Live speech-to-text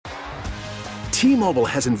T-Mobile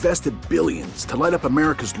has invested billions to light up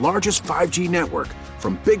America's largest 5G network,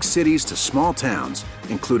 from big cities to small towns,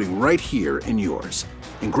 including right here in yours.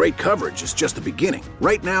 And great coverage is just the beginning.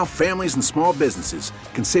 Right now, families and small businesses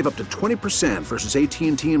can save up to 20% versus AT&T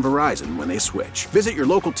and Verizon when they switch. Visit your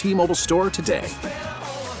local T-Mobile store today.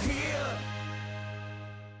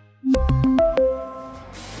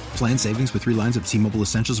 Plan savings with 3 lines of T-Mobile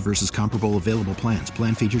Essentials versus comparable available plans.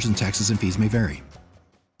 Plan features and taxes and fees may vary.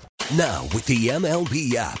 Now, with the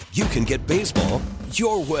MLB app, you can get baseball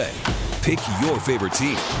your way. Pick your favorite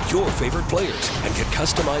team, your favorite players, and get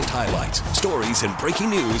customized highlights, stories, and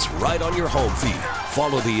breaking news right on your home feed.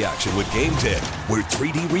 Follow the action with Game Day, where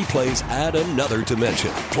 3D replays add another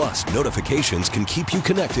dimension. Plus, notifications can keep you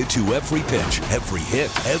connected to every pitch, every hit,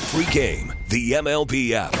 every game. The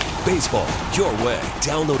MLB app. Baseball your way.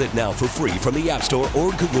 Download it now for free from the App Store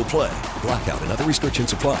or Google Play. Blackout and other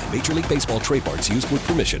restrictions apply. Major League Baseball trademarks used with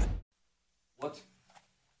permission.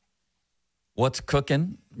 What's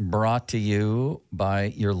Cooking? Brought to you by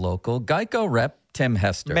your local Geico rep, Tim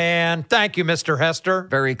Hester. Man, thank you, Mr. Hester.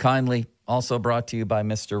 Very kindly. Also brought to you by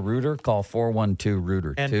Mr. Reuter. Call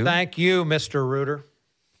 412-REUTER. And thank you, Mr. Reuter.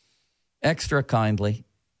 Extra kindly.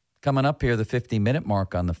 Coming up here, the 50-minute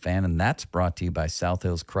mark on the Fan, and that's brought to you by South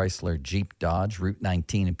Hills Chrysler Jeep Dodge, Route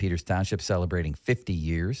 19 in Peters Township, celebrating 50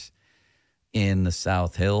 years in the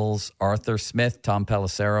South Hills. Arthur Smith, Tom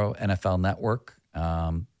Pelissero, NFL Network,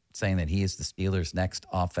 saying that he is the Steelers' next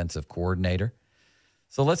offensive coordinator.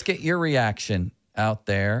 So let's get your reaction out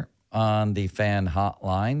there on the Fan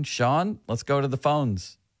hotline. Sean, let's go to the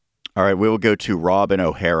phones. All right, we will go to Rob in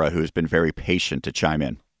O'Hara, who's been very patient to chime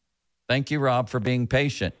in. Thank you, Rob, for being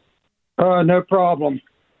patient. No problem.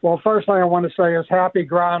 Well, first thing I want to say is happy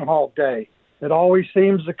Groundhog Day. It always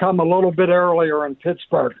seems to come a little bit earlier in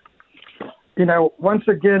Pittsburgh. You know, once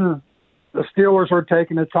again, the Steelers are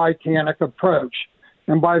taking a Titanic approach.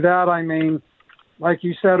 And by that, I mean, like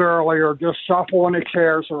you said earlier, just shuffling the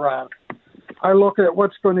chairs around. I look at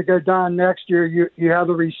what's going to go down next year. You have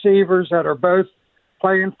the receivers that are both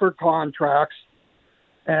playing for contracts,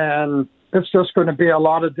 and it's just going to be a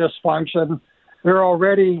lot of dysfunction. They're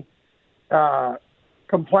already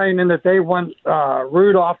complaining that they want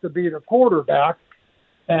Rudolph to be the quarterback,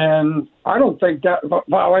 and I don't think that,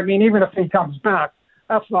 well, I mean, even if he comes back,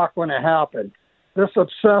 that's not going to happen. This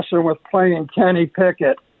obsession with playing Kenny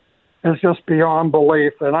Pickett is just beyond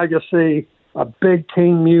belief, and I just see a big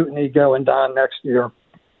team mutiny going down next year.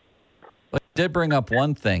 But I did bring up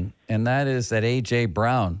one thing, and that is that A.J.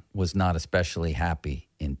 Brown was not especially happy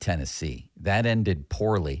in Tennessee. That ended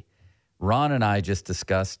poorly. Ron and I just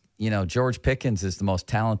discussed, you know, George Pickens is the most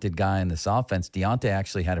talented guy in this offense. Deontay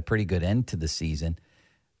actually had a pretty good end to the season.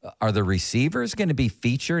 Are the receivers going to be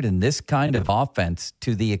featured in this kind of offense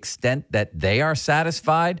to the extent that they are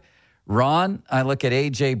satisfied? Ron, I look at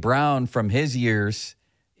A.J. Brown from his years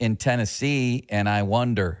in Tennessee, and I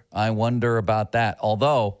wonder about that.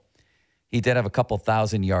 Although he did have a couple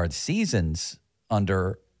 1,000-yard seasons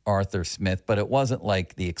under Arthur Smith, but it wasn't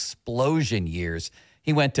like the explosion years.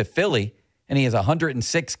 He went to Philly, and he has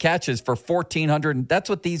 106 catches for 1,400. That's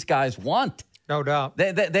what these guys want. No doubt.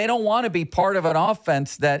 They don't want to be part of an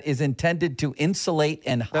offense that is intended to insulate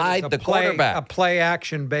and hide the quarterback. A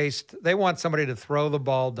play-action-based. They want somebody to throw the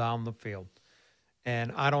ball down the field.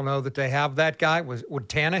 And I don't know that they have that guy. Would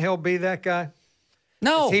Tannehill be that guy?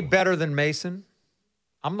 No. Is he better than Mason?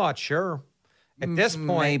 I'm not sure. At this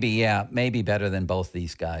point. Maybe better than both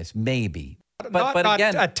these guys. Maybe. But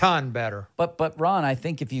again, a ton better. But Ron, I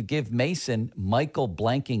think if you give Mason Michael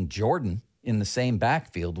blanking Jordan in the same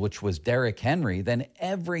backfield, which was Derrick Henry, then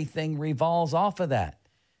everything revolves off of that.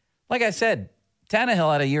 Like I said,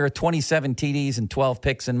 Tannehill had a year of 27 TDs and 12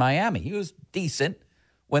 picks in Miami. He was decent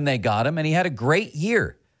when they got him, and he had a great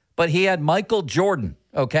year. But he had Michael Jordan,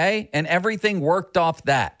 okay? And everything worked off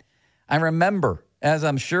that. I remember, as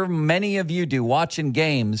I'm sure many of you do, watching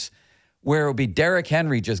games where it would be Derrick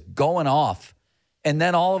Henry just going off, and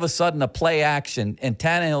then all of a sudden a play action, and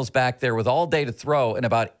Tannehill's back there with all day to throw and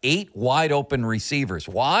about 8 wide-open receivers.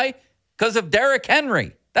 Why? Because of Derrick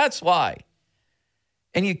Henry. That's why.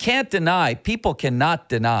 And you can't deny, people cannot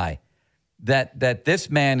deny that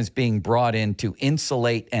this man is being brought in to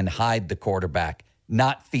insulate and hide the quarterback,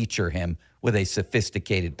 not feature him with a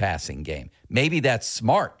sophisticated passing game. Maybe that's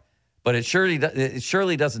smart, but it surely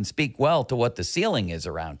doesn't speak well to what the ceiling is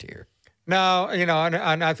around here. No,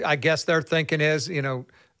 and I guess their thinking is,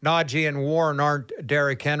 Najee and Warren aren't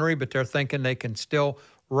Derrick Henry, but they're thinking they can still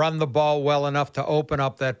run the ball well enough to open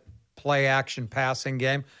up that play-action passing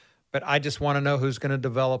game. But I just want to know who's going to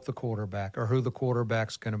develop the quarterback or who the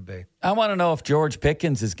quarterback's going to be. I want to know if George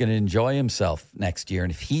Pickens is going to enjoy himself next year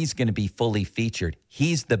and if he's going to be fully featured.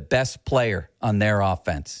 He's the best player on their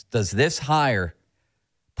offense. Does this hire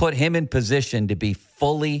put him in position to be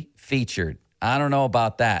fully featured? I don't know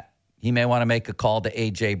about that. He may want to make a call to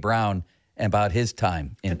A.J. Brown about his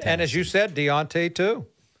time in Tennessee. And as you said, Deontay, too.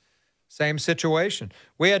 Same situation.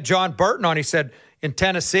 We had John Burton on. He said in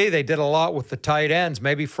Tennessee they did a lot with the tight ends.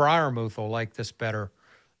 Maybe Freiermuth will like this better.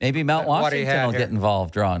 Maybe Mount Washington will get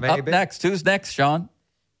involved, Ron. Maybe. Up next. Who's next, Sean?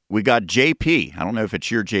 We got JP. I don't know if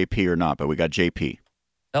it's your JP or not, but we got JP.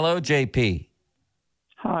 Hello, JP.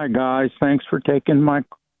 Hi, guys. Thanks for taking my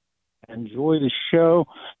call. Enjoy the show.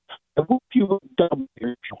 I hope you double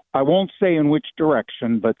your show. I won't say in which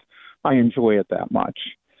direction, but I enjoy it that much.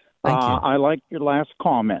 Thank you. I like your last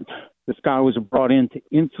comment. This guy was brought in to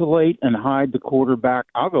insulate and hide the quarterback.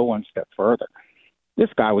 I'll go one step further. This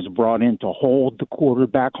guy was brought in to hold the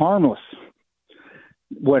quarterback harmless.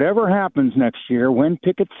 Whatever happens next year, when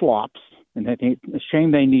Pickett flops, and it's a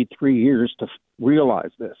shame they need 3 years to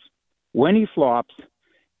realize this, when he flops,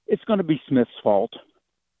 it's going to be Smith's fault.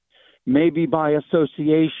 Maybe by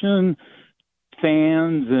association,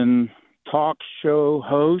 fans and talk show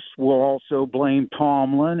hosts will also blame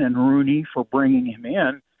Tomlin and Rooney for bringing him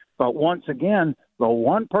in. But once again, the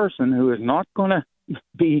one person who is not going to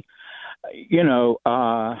be,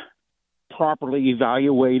 properly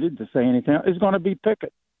evaluated to say anything is going to be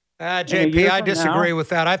Pickett. JP, I disagree with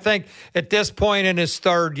that. I think at this point in his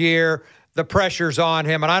third year, the pressure's on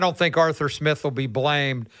him, and I don't think Arthur Smith will be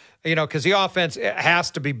blamed, because the offense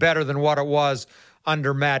has to be better than what it was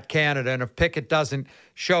under Matt Canada. And if Pickett doesn't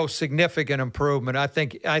show significant improvement, I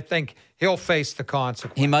think he'll face the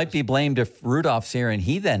consequences. He might be blamed if Rudolph's here and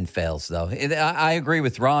he then fails, though. I agree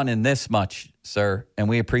with Ron in this much, sir, and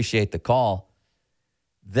we appreciate the call,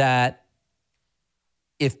 that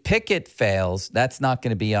if Pickett fails, that's not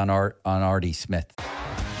going to be on Artie Smith.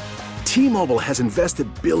 T-Mobile has invested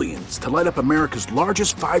billions to light up America's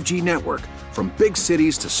largest 5G network, from big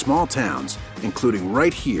cities to small towns, including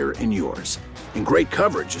right here in yours. And great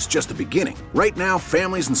coverage is just the beginning. Right now,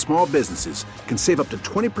 families and small businesses can save up to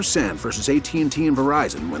 20% versus AT&T and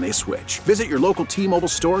Verizon when they switch. Visit your local T-Mobile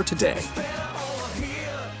store today.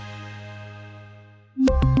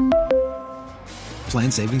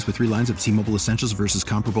 Plan savings with 3 lines of T-Mobile Essentials versus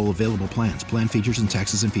comparable available plans. Plan features and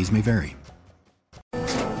taxes and fees may vary.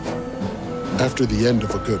 After the end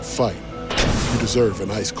of a good fight, you deserve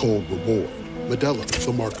an ice-cold reward. Modelo is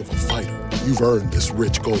the mark of a fighter. You've earned this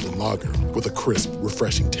rich golden lager with a crisp,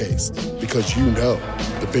 refreshing taste. Because you know,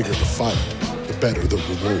 the bigger the fight, the better the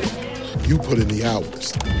reward. You put in the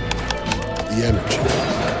hours, the energy,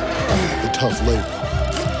 the tough labor.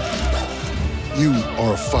 You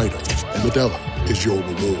are a fighter, and Modelo is your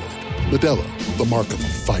reward. Modelo, the mark of a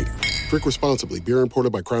fighter. Drink responsibly. Beer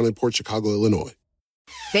imported by Crown Imports, Chicago, Illinois.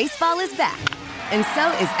 Baseball is back, and so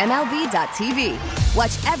is MLB.tv.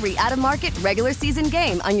 Watch every out-of-market regular season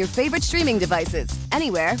game on your favorite streaming devices,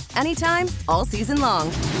 anywhere, anytime, all season long.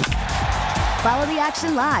 Follow the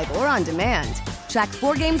action live or on demand. Track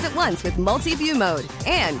 4 games at once with multi-view mode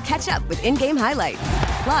and catch up with in-game highlights.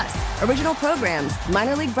 Plus, original programs,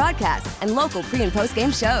 minor league broadcasts, and local pre- and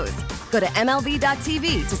post-game shows. Go to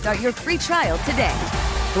MLB.tv to start your free trial today.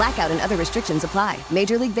 Blackout and other restrictions apply.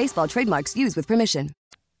 Major League Baseball trademarks used with permission.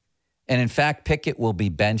 And in fact, Pickett will be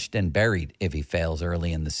benched and buried if he fails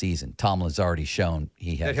early in the season. Tomlin's already shown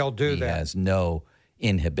he has no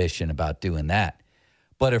inhibition about doing that.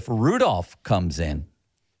 But if Rudolph comes in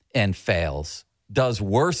and fails, does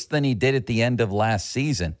worse than he did at the end of last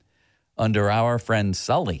season under our friend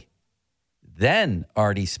Sully, then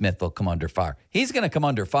Artie Smith will come under fire. He's going to come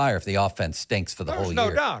under fire if the offense stinks for the whole year. There's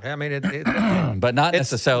no doubt. I mean, but not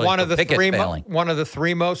necessarily one of the Pickett failing. One of the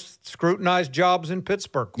 3 most scrutinized jobs in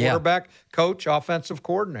Pittsburgh: quarterback, coach, offensive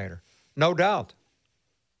coordinator. No doubt.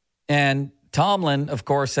 And Tomlin, of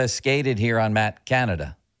course, has skated here on Matt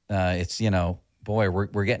Canada.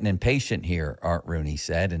 We're getting impatient here, Art Rooney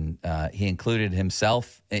said, and he included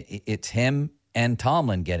himself. It's him and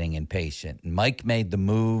Tomlin getting impatient. Mike made the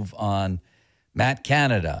move on Matt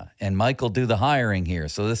Canada, and Mike will do the hiring here.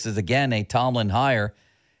 So this is, again, a Tomlin hire,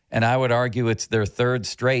 and I would argue it's their 3rd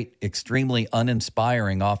straight extremely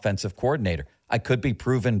uninspiring offensive coordinator. I could be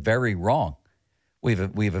proven very wrong. We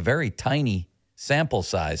have a very tiny sample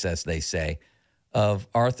size, as they say, of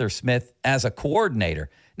Arthur Smith as a coordinator.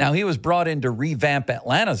 Now, he was brought in to revamp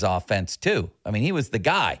Atlanta's offense, too. I mean, he was the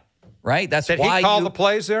guy, right? Did he call the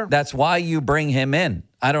plays there? That's why you bring him in.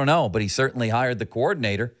 I don't know, but he certainly hired the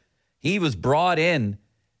coordinator. He was brought in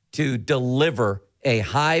to deliver a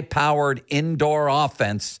high-powered indoor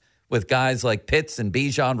offense with guys like Pitts and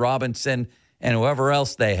Bijan Robinson and whoever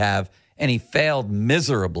else they have, and he failed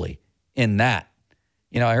miserably in that.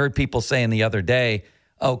 You know, I heard people saying the other day,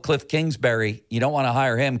 oh, Cliff Kingsbury, you don't want to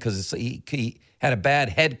hire him because he had a bad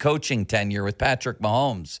head coaching tenure with Patrick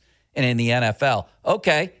Mahomes and in the NFL.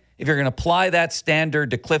 Okay, if you're going to apply that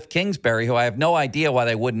standard to Cliff Kingsbury, who I have no idea why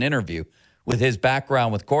they wouldn't interview with his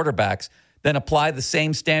background with quarterbacks, then apply the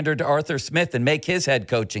same standard to Arthur Smith and make his head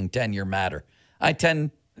coaching tenure matter. I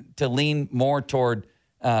tend to lean more toward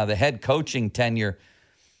the head coaching tenure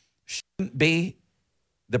shouldn't be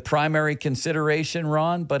the primary consideration,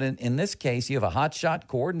 Ron. But in this case, you have a hotshot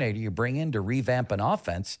coordinator you bring in to revamp an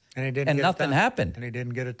offense, and nothing happened. And he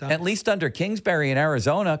didn't get it done. At least under Kingsbury in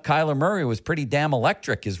Arizona, Kyler Murray was pretty damn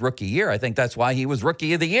electric his rookie year. I think that's why he was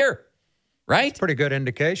Rookie of the Year, right? Pretty good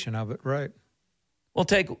indication of it, right? Well,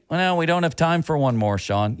 we don't have time for one more,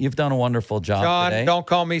 Sean. You've done a wonderful job today. Sean, don't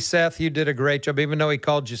call me Seth. You did a great job, even though he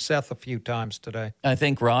called you Seth a few times today. I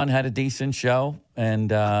think Ron had a decent show,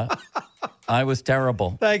 and I was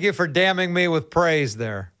terrible. Thank you for damning me with praise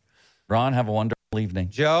there. Ron, have a wonderful evening.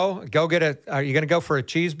 Joe, are you going to go for a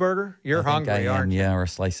cheeseburger? You're hungry, aren't you? Yeah, or a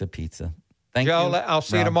slice of pizza. Thank you, Joe, I'll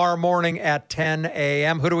see you tomorrow morning at 10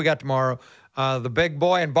 a.m. Who do we got tomorrow? The big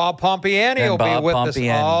boy and Bob Pompiani will be with us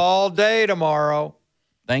all day tomorrow.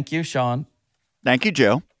 Thank you, Sean. Thank you,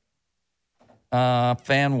 Joe.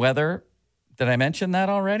 Fan weather. Did I mention that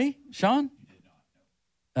already, Sean?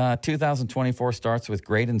 2024 starts with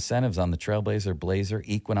great incentives on the Trailblazer, Blazer,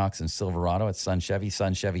 Equinox, and Silverado at Sun Chevy,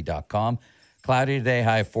 sunchevy.com. Cloudy today,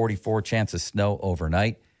 high of 44, chance of snow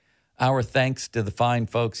overnight. Our thanks to the fine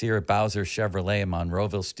folks here at Bowser Chevrolet in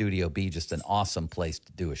Monroeville, Studio B. Just an awesome place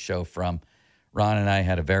to do a show from. Ron and I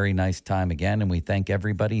had a very nice time again, and we thank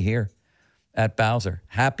everybody here at Bowser.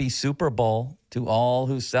 Happy Super Bowl to all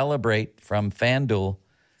who celebrate from FanDuel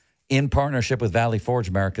in partnership with Valley Forge,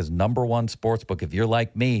 America's #1 sportsbook. If you're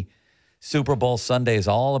like me, Super Bowl Sunday is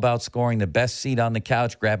all about scoring the best seat on the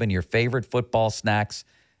couch, grabbing your favorite football snacks,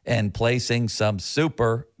 and placing some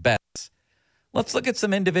super bets. Let's look at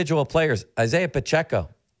some individual players. Isaiah Pacheco,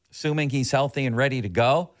 assuming he's healthy and ready to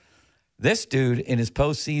go. This dude in his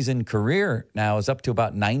postseason career now is up to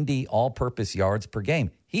about 90 all-purpose yards per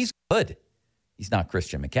game. He's good. He's not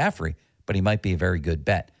Christian McCaffrey, but he might be a very good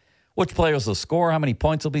bet. Which players will score, how many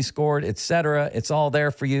points will be scored, etc. It's all there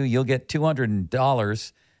for you. You'll get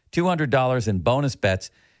 $200 in bonus bets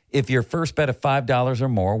if your first bet of $5 or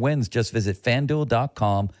more wins. Just visit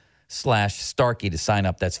FanDuel.com/Starkey to sign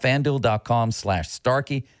up. That's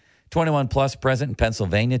FanDuel.com/Starkey. 21 plus, present in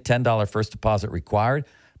Pennsylvania. $10 first deposit required.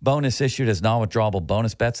 Bonus issued as non-withdrawable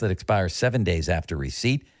bonus bets that expire 7 days after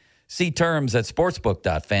receipt. See terms at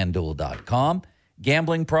sportsbook.fanduel.com.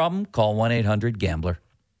 Gambling problem? Call 1-800-GAMBLER.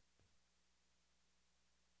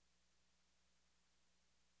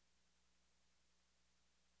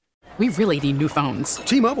 We really need new phones.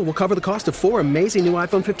 T-Mobile will cover the cost of 4 amazing new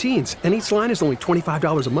iPhone 15s, and each line is only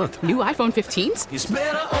 $25 a month. New iPhone 15s? It's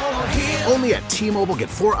better over here. Only at T-Mobile, get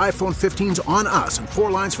 4 iPhone 15s on us and 4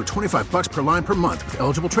 lines for $25 per line per month with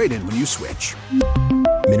eligible trade-in when you switch.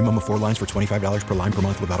 Minimum of 4 lines for $25 per line per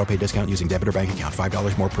month with autopay discount using debit or bank account.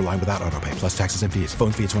 $5 more per line without autopay, plus taxes and fees.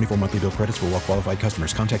 Phone fee at 24 monthly bill credits for well-qualified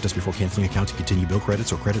customers. Contact us before canceling account to continue bill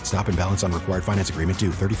credits or credit stop and balance on required finance agreement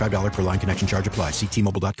due. $35 per line connection charge applies. See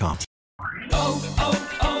T-Mobile.com.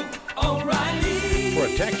 O'Reilly.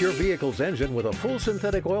 Protect your vehicle's engine with a full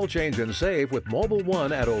synthetic oil change and save with Mobil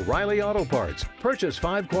 1 at O'Reilly Auto Parts. Purchase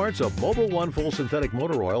 5 quarts of Mobil 1 full synthetic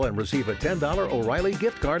motor oil and receive a $10 O'Reilly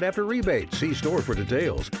gift card after rebate. See store for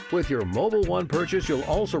details. With your Mobil 1 purchase, you'll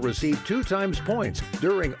also receive 2 times points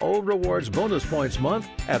during O Rewards Bonus Points Month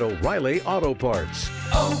at O'Reilly Auto Parts.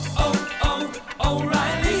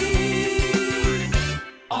 O'Reilly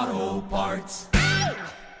Auto Parts.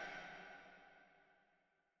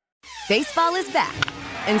 Baseball is back,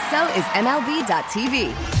 and so is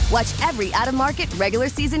MLB.tv. Watch every out-of-market regular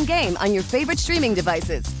season game on your favorite streaming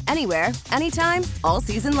devices, anywhere, anytime, all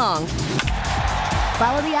season long.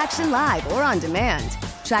 Follow the action live or on demand.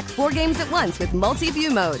 Track 4 games at once with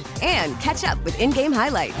multi-view mode and catch up with in-game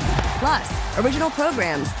highlights. Plus, original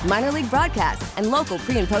programs, minor league broadcasts, and local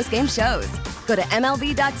pre- and post-game shows. Go to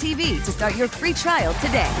MLB.tv to start your free trial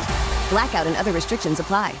today. Blackout and other restrictions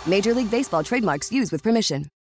apply. Major League Baseball trademarks used with permission.